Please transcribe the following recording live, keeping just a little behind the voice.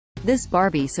This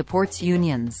Barbie supports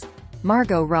unions.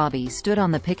 Margot Robbie stood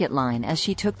on the picket line as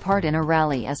she took part in a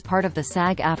rally as part of the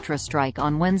SAG-AFTRA strike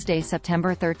on Wednesday,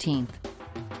 September 13.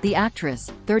 The actress,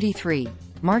 33,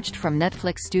 marched from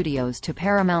Netflix studios to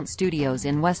Paramount Studios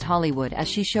in West Hollywood as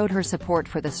she showed her support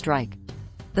for the strike.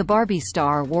 The Barbie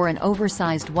star wore an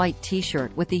oversized white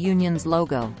t-shirt with the union's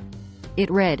logo. It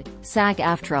read,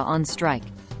 "SAG-AFTRA on strike."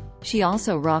 She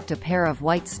also rocked a pair of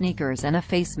white sneakers and a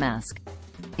face mask.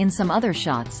 In some other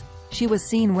shots, she was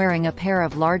seen wearing a pair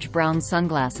of large brown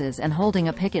sunglasses and holding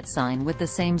a picket sign with the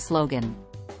same slogan.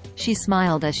 She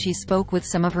smiled as she spoke with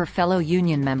some of her fellow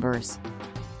union members.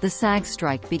 The SAG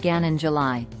strike began in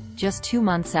July, just 2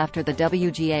 months after the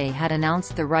WGA had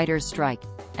announced the writers' strike,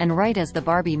 and right as the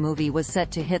Barbie movie was set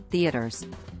to hit theaters.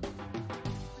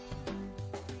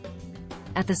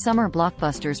 At the summer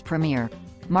blockbuster's premiere,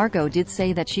 Margot did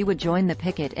say that she would join the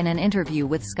picket in an interview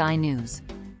with Sky News.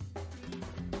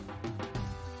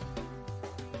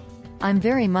 "I'm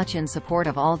very much in support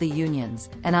of all the unions,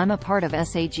 and I'm a part of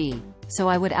SAG, so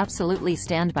I would absolutely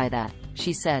stand by that,"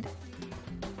 she said.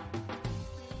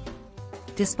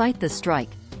 Despite the strike,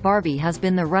 Barbie has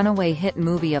been the runaway hit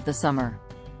movie of the summer.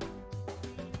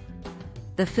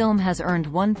 The film has earned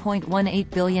 $1.18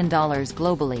 billion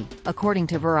globally, according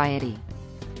to Variety.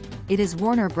 It is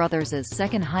Warner Bros.'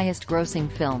 second highest grossing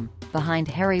film, behind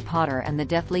Harry Potter and the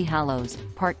Deathly Hallows,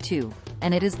 Part 2,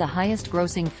 and it is the highest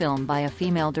grossing film by a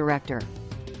female director.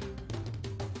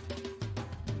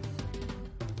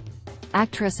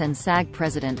 Actress and SAG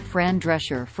president Fran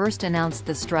Drescher first announced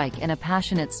the strike in a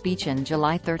passionate speech on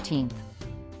July 13.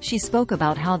 She spoke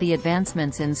about how the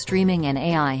advancements in streaming and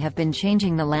AI have been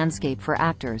changing the landscape for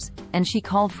actors, and she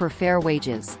called for fair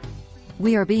wages.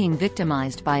 "We are being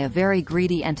victimized by a very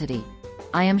greedy entity.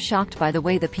 I am shocked by the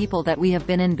way the people that we have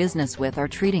been in business with are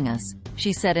treating us,"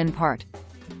 she said in part.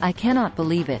 "I cannot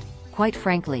believe it, quite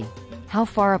frankly. How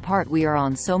far apart we are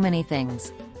on so many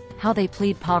things. How they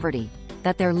plead poverty,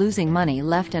 that they're losing money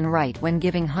left and right when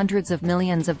giving hundreds of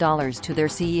millions of dollars to their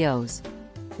CEOs."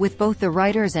 With both the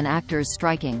writers and actors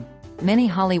striking, many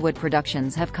Hollywood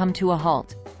productions have come to a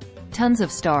halt. Tons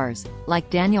of stars,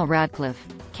 like Daniel Radcliffe,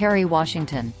 Kerry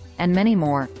Washington, and many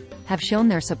more, have shown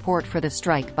their support for the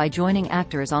strike by joining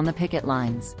actors on the picket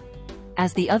lines.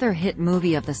 As the other hit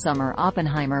movie of the summer,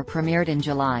 Oppenheimer, premiered in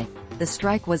July, the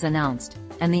strike was announced,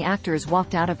 and the actors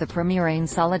walked out of the premiere in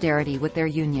solidarity with their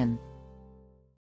union.